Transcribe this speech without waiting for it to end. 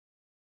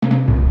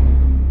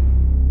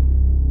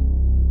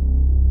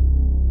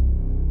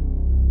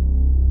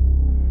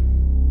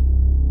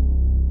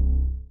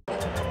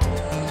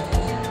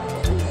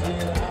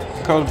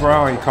Coach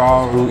Brown, he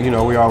called. You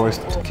know, we always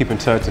keep in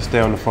touch and stay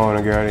on the phone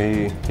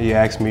together. He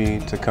asked me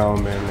to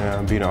come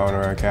and be the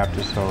honorary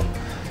captain. So,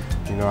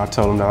 you know, I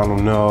told him I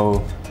don't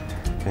know.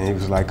 And he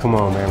was like, come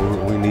on,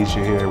 man, we need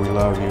you here. We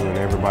love you, and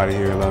everybody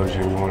here loves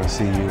you. We want to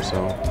see you.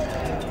 So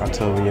I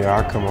told him, yeah,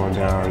 I'll come on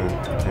down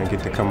and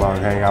get to come out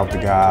and hang out with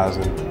the guys.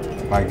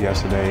 And like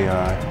yesterday,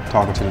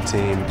 talking to the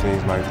team and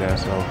things like that.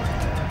 So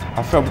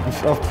I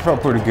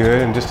felt pretty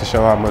good, and just to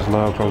show how much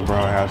love Coach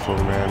Brown has for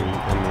me, man,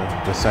 and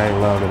the same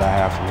love that I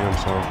have for him.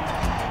 So,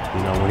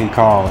 you know, when he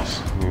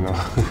calls, you know,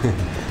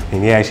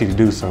 and he asks you to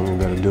do something, you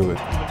better do it.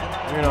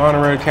 Being an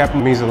honorary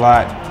captain means a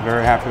lot.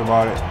 Very happy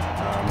about it.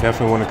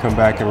 Definitely want to come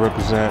back and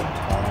represent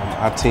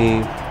our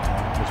team,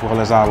 as well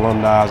as our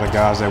alumni, the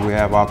guys that we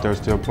have out there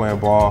still playing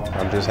ball.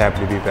 I'm just happy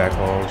to be back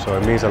home. So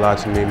it means a lot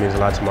to me, it means a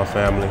lot to my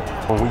family.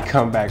 When we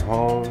come back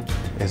home,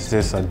 it's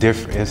just a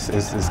different,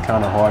 it's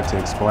kind of hard to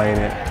explain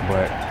it,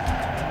 but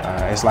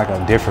it's like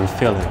a different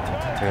feeling.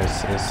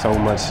 It's so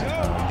much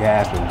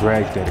gas and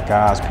Greg that the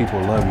guys, people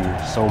love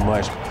you so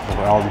much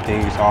for all the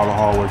things, all the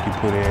hard work you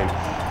put in,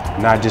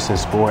 not just in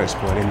sports,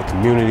 but in the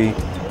community,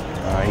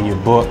 in your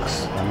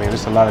books. I mean,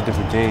 there's a lot of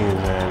different things,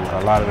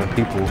 and a lot of the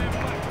people,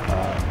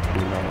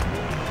 you know,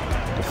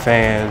 the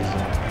fans,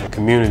 the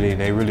community,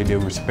 they really do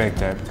respect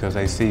that because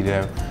they see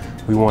that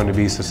we want to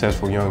be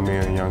successful young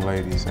men and young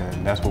ladies,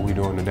 and that's what we're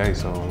doing today.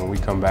 So when we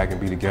come back and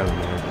be together,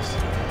 man,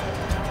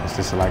 it's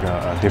just like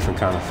a different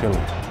kind of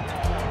feeling.